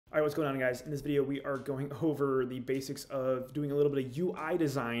All right, what's going on, guys? In this video, we are going over the basics of doing a little bit of UI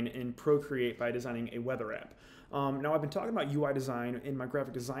design in Procreate by designing a weather app. Now, I've been talking about UI design in my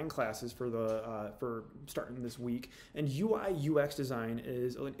graphic design classes for starting this week, and UI UX design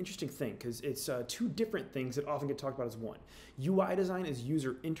is an interesting thing because it's two different things that often get talked about as one. UI design is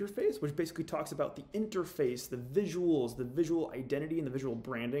user interface, which basically talks about the interface, the visuals, the visual identity, and the visual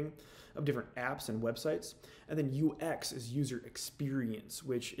branding of different apps and websites. And then UX is user experience,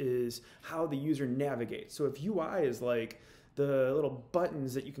 which is how the user navigates. So if UI is like the little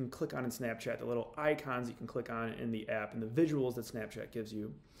buttons that you can click on in Snapchat, the little icons you can click on in the app, and the visuals that Snapchat gives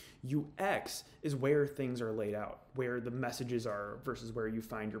you, UX is where things are laid out, where the messages are versus where you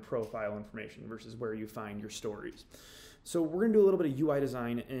find your profile information versus where you find your stories. So we're going to do a little bit of UI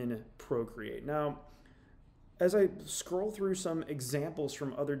design in Procreate. Now, as I scroll through some examples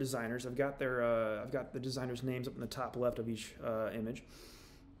from other designers, I've got the designers' names up in the top left of each image.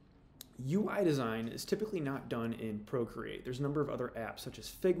 UI design is typically not done in Procreate. There's a number of other apps such as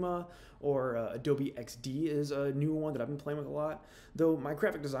Figma or Adobe XD is a new one that I've been playing with a lot, though my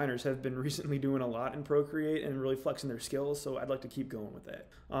graphic designers have been recently doing a lot in Procreate and really flexing their skills, so I'd like to keep going with that.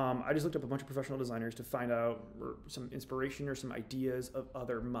 I just looked up a bunch of professional designers to find out some inspiration or some ideas of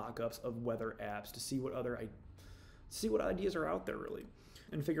other mock-ups of weather apps to see what ideas are out there really,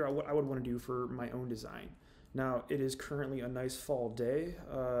 and figure out what I would want to do for my own design. Now, it is currently a nice fall day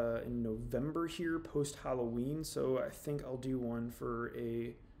in November here, post-Halloween, so I think I'll do one for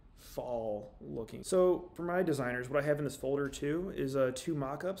a fall looking. So for my designers, what I have in this folder too is two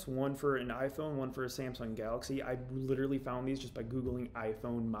mock-ups, one for an iPhone, one for a Samsung Galaxy. I literally found these just by Googling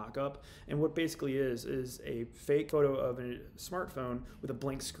iPhone mock-up, and what basically is a fake photo of a smartphone with a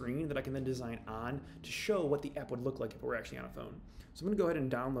blank screen that I can then design on to show what the app would look like if it were actually on a phone. So I'm going to go ahead and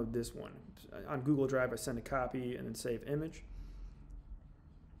download this one. On Google Drive, I send a copy and then save image.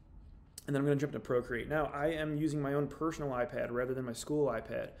 And then I'm going to jump into Procreate. Now, I am using my own personal iPad rather than my school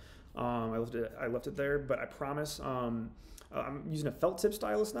iPad. I left it there, but I promise I'm using a felt tip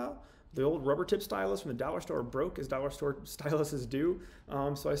stylus now. The old rubber tip stylus from the dollar store broke, as dollar store styluses do.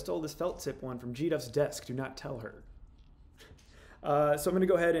 So I stole this felt tip one from G-Duff's desk. Do not tell her. So I'm going to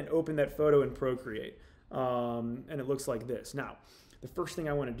go ahead and open that photo in Procreate. And it looks like this. Now, the first thing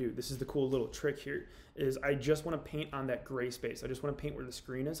I want to do, this is the cool little trick here, is I just want to paint on that gray space. I just want to paint where the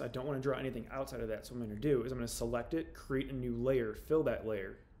screen is. I don't want to draw anything outside of that. So what I'm going to do is I'm going to select it, create a new layer, fill that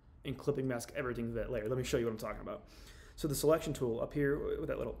layer, and clipping mask everything to that layer. Let me show you what I'm talking about. So the selection tool up here with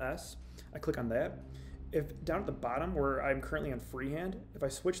that little S, I click on that. If down at the bottom where I'm currently on freehand, if I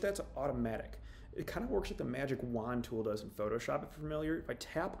switch that to automatic, it kind of works like the magic wand tool does in Photoshop, if you're familiar. If I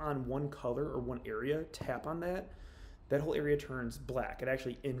tap on one color or one area, tap on that whole area turns black. It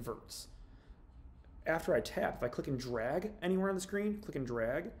actually inverts. After I tap, if I click and drag anywhere on the screen, click and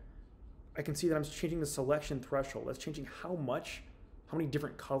drag, I can see that I'm changing the selection threshold. That's changing how many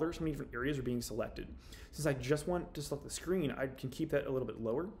different colors, how many different areas are being selected. Since I just want to select the screen, I can keep that a little bit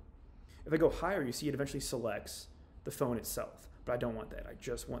lower. If I go higher, you see it eventually selects the phone itself. But I don't want that. I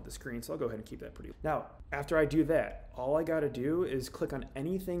just want the screen, so I'll go ahead and keep that pretty. Now, after I do that, all I gotta do is click on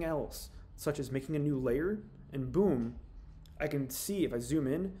anything else, such as making a new layer, and boom, I can see, if I zoom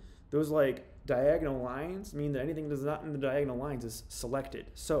in, those like diagonal lines mean that anything that's not in the diagonal lines is selected.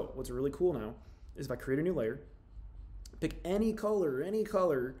 So what's really cool now is if I create a new layer, pick any color,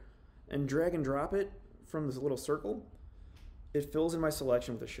 and drag and drop it from this little circle, it fills in my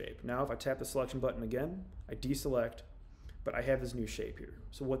selection with a shape. Now, if I tap the selection button again, I deselect, but I have this new shape here.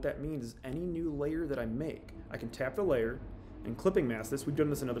 So what that means is any new layer that I make, I can tap the layer and clipping mask this. We've done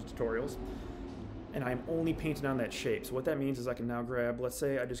this in other tutorials. And I'm only painting on that shape. So what that means is I can now grab, let's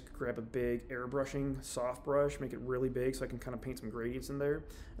say I just grab a big airbrushing soft brush, make it really big so I can kind of paint some gradients in there.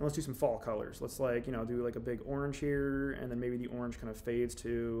 And let's do some fall colors. Let's do like a big orange here, and then maybe the orange kind of fades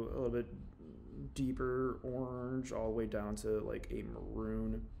to a little bit deeper orange all the way down to like a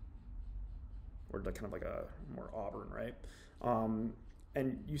maroon, or like kind of like a more auburn, right?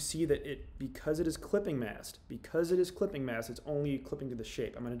 And you see that because it is clipping masked, it's only clipping to the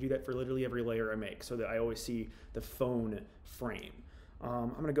shape. I'm going to do that for literally every layer I make so that I always see the phone frame.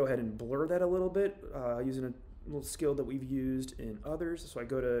 I'm going to go ahead and blur that a little bit using a little skill that we've used in others. So I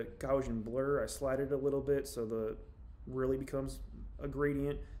go to Gaussian blur, I slide it a little bit so the really becomes a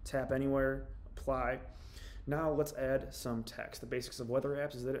gradient, tap anywhere, apply. Now let's add some text. The basics of weather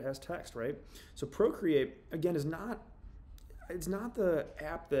apps is that it has text, right? So Procreate, again, it's not the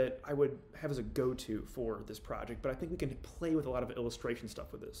app that I would have as a go-to for this project, but I think we can play with a lot of illustration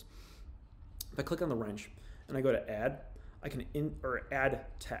stuff with this. If I click on the wrench and I go to add, I can add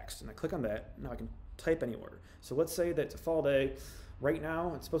text, and I click on that. Now I can type anywhere. So let's say that it's a fall day. Right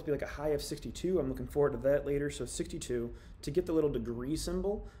now, it's supposed to be like a high of 62. I'm looking forward to that later. So 62. To get the little degree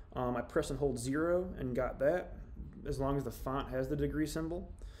symbol, I press and hold 0 and got that, as long as the font has the degree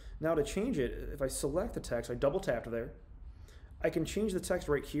symbol. Now to change it, if I select the text, I double tap there, I can change the text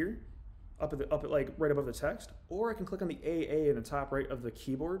right here, up at like right above the text, or I can click on the AA in the top right of the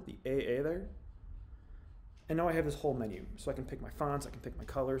keyboard, the AA there. And now I have this whole menu. So I can pick my fonts, I can pick my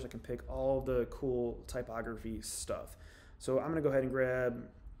colors, I can pick all the cool typography stuff. So I'm gonna go ahead and grab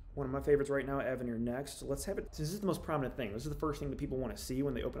one of my favorites right now, Avenir Next. Let's have it, this is the most prominent thing. This is the first thing that people wanna see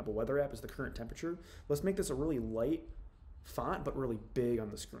when they open up a weather app is the current temperature. Let's make this a really light font, but really big on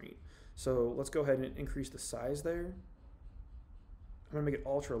the screen. So let's go ahead and increase the size there. I'm gonna make it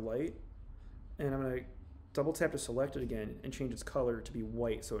ultra light, and I'm gonna double tap to select it again and change its color to be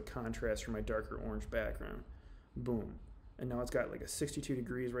white so it contrasts from my darker orange background. Boom. And now it's got like a 62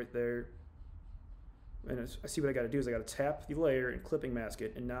 degrees right there. And I see what I gotta do is I gotta tap the layer and clipping mask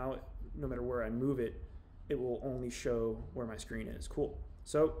it, and now no matter where I move it, it will only show where my screen is. Cool.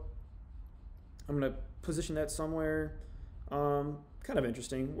 So I'm gonna position that somewhere kind of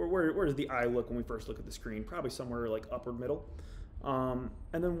interesting. Where does the eye look when we first look at the screen? Probably somewhere like upward middle. And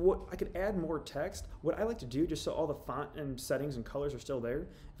then what I could add more text. What I like to do, just so all the font and settings and colors are still there,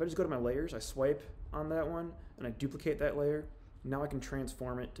 if I just go to my layers, I swipe on that one and I duplicate that layer, now I can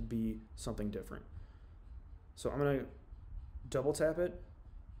transform it to be something different. So I'm gonna double tap it,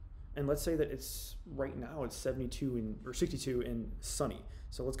 and let's say that it's right now it's 72 or 62 in sunny.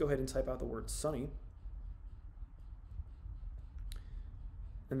 So let's go ahead and type out the word sunny.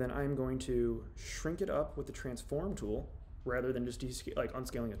 And then I'm going to shrink it up with the transform tool rather than just like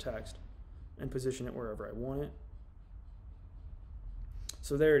unscaling a text, and position it wherever I want it.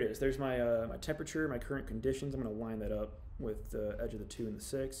 So there it is. There's my, my temperature, my current conditions. I'm going to line that up with the edge of the 2 and the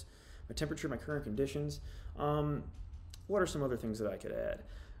 6. My temperature, my current conditions. What are some other things that I could add?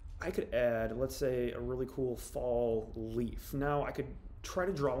 I could add, let's say, a really cool fall leaf. Now I could try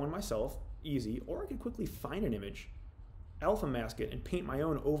to draw one myself, easy, or I could quickly find an image, alpha mask it, and paint my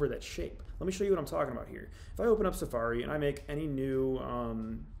own over that shape. Let me show you what I'm talking about here. If I open up Safari and I make any new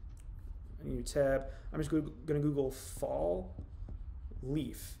tab, I'm just going to Google fall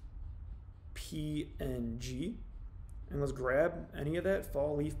leaf PNG, and let's grab any of that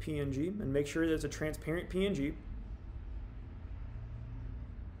fall leaf PNG and make sure that it's a transparent PNG.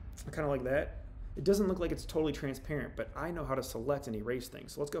 Kind of like that. It doesn't look like it's totally transparent, but I know how to select and erase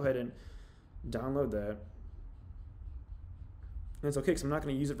things. So let's go ahead and download that. And it's okay because I'm not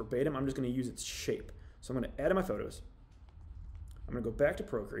going to use it verbatim, I'm just going to use its shape. So I'm going to add to my photos. I'm going to go back to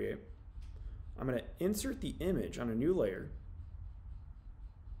Procreate. I'm going to insert the image on a new layer.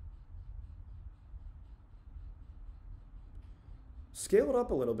 Scale it up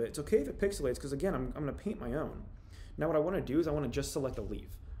a little bit. It's okay if it pixelates because again, I'm going to paint my own. Now what I want to do is I want to just select a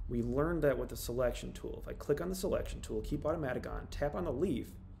leaf. We learned that with the selection tool. If I click on the selection tool, keep automatic on, tap on the leaf,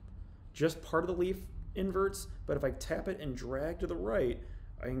 just part of the leaf inverts, but if I tap it and drag to the right,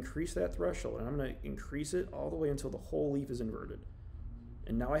 I increase that threshold, and I'm going to increase it all the way until the whole leaf is inverted.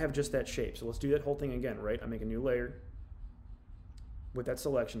 And now I have just that shape. So let's do that whole thing again, right? I make a new layer with that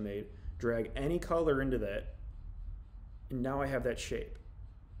selection made, drag any color into that, and now I have that shape.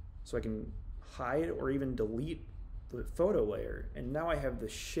 So I can hide or even delete the photo layer, and now I have the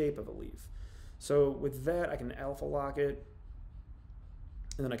shape of a leaf. So with that, I can alpha lock it,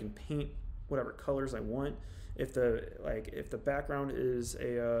 and then I can paint whatever colors I want. If the background is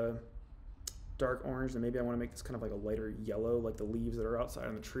a dark orange, then maybe I want to make this kind of like a lighter yellow, like the leaves that are outside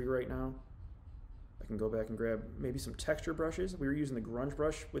on the tree right now. I can go back and grab maybe some texture brushes. We were using the grunge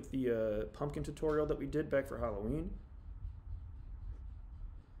brush with the pumpkin tutorial that we did back for Halloween.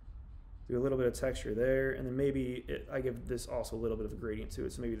 Do a little bit of texture there, and then maybe I give this also a little bit of a gradient to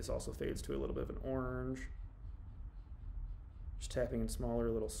it, so maybe this also fades to a little bit of an orange. Just tapping in smaller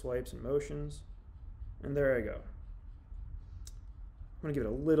little swipes and motions. And there I go. I'm gonna give it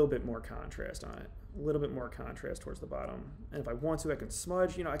a little bit more contrast on it. A little bit more contrast towards the bottom. And if I want to, I can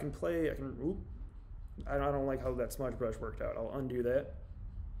smudge, I can play, oop. I don't like how that smudge brush worked out. I'll undo that.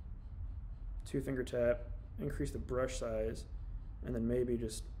 2-finger tap, increase the brush size, and then maybe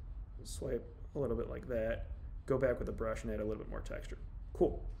just swipe a little bit like that. Go back with the brush and add a little bit more texture.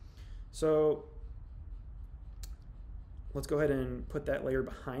 Cool. So let's go ahead and put that layer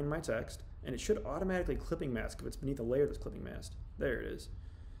behind my text, and it should automatically clipping mask if it's beneath a layer that's clipping masked. There it is.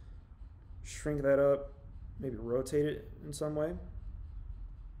 Shrink that up, maybe rotate it in some way.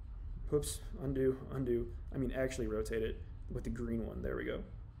 Whoops, undo. I mean actually rotate it with the green one. There we go.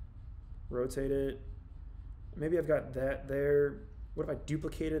 Rotate it. Maybe I've got that there. What if I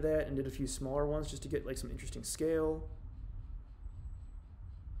duplicated that and did a few smaller ones just to get like some interesting scale?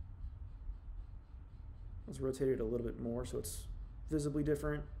 Let's rotate it a little bit more so it's visibly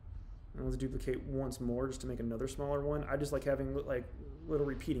different. And let's duplicate once more just to make another smaller one. I just like having like little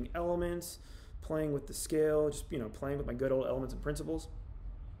repeating elements, playing with the scale, just, you know, playing with my good old elements and principles.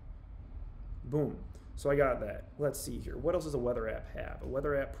 Boom. So I got that. Let's see here. What else does a weather app have? A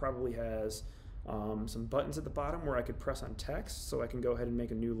weather app probably has some buttons at the bottom where I could press on text, so I can go ahead and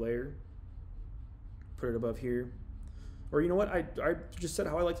make a new layer, put it above here. Or you know what? I just said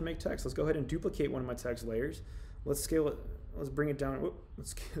how I like to make text. Let's go ahead and duplicate one of my text layers. Let's scale it. Let's bring it down. Whoop,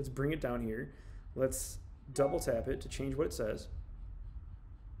 let's bring it down here. Let's double tap it to change what it says.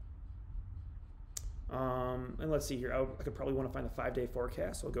 And let's see here. I could probably want to find the 5-day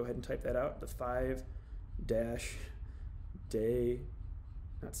forecast, so I'll go ahead and type that out. The 5-day,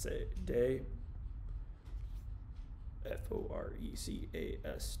 day, F-O-R-E-C-A-S-T,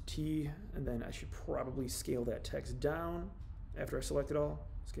 and then I should probably scale that text down after I select it all.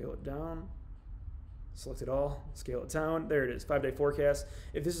 Scale it down, select it all, scale it down. There it is, 5-day forecast.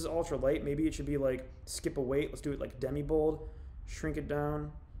 If this is ultra light, maybe it should be like skip a weight. Let's do it like demi bold, shrink it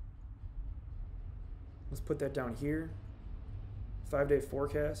down. Let's put that down here. 5-day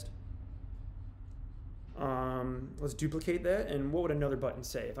forecast. Let's duplicate that, and what would another button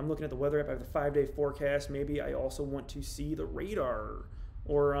say? If I'm looking at the weather app, I have the 5-day forecast. Maybe I also want to see the radar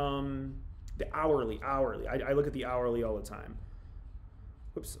or the hourly. I look at the hourly all the time.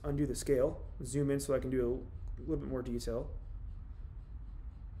 Whoops, undo the scale. Zoom in so I can do a little bit more detail.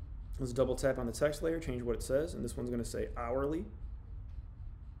 Let's double tap on the text layer, change what it says, and this one's going to say hourly.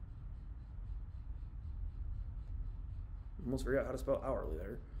 Almost forgot how to spell hourly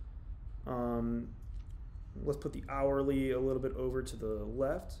there. Let's put the hourly a little bit over to the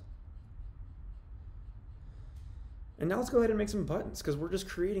left. And now let's go ahead and make some buttons, because we're just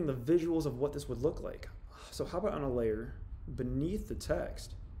creating the visuals of what this would look like. So how about on a layer beneath the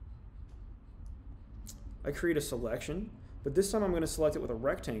text? I create a selection, but this time I'm going to select it with a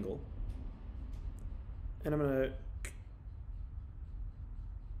rectangle. And I'm going to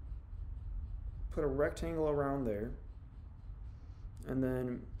put a rectangle around there. And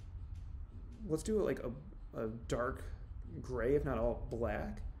then let's do it like a dark gray, if not all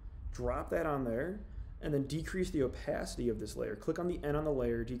black. Drop that on there, and then decrease the opacity of this layer. Click on the N on the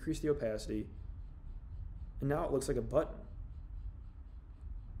layer, decrease the opacity, and now it looks like a button.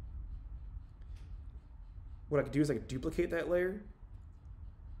 What I could do is I could duplicate that layer,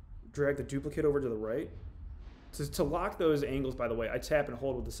 drag the duplicate over to the right. To lock those angles, by the way, I tap and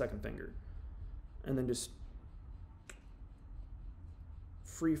hold with the second finger, and then just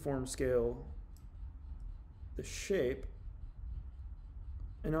freeform scale the shape,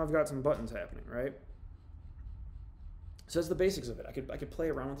 and now I've got some buttons happening, right? So that's the basics of it. I could play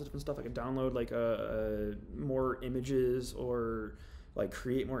around with different stuff. I could download like more images or like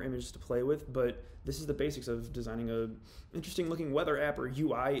create more images to play with, but this is the basics of designing a interesting looking weather app or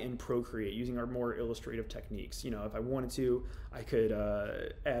UI in Procreate using our more illustrative techniques. You know, if I wanted to, I could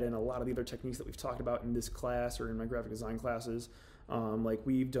add in a lot of the other techniques that we've talked about in this class or in my graphic design classes. Like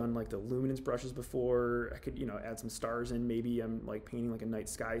we've done like the luminance brushes before. I could, you know, add some stars in. Maybe I'm like painting like a night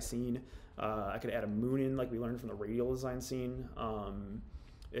sky scene. I could add a moon in like we learned from the radial design scene.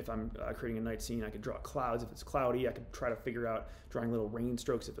 If I'm creating a night scene, I could draw clouds if it's cloudy. I could try to figure out drawing little rain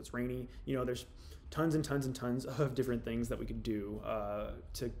strokes if it's rainy. You know, there's tons and tons and tons of different things that we could do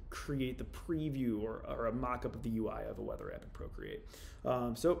to create the preview or a mock-up of the UI of a weather app in Procreate.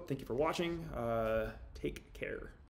 So thank you for watching. Take care.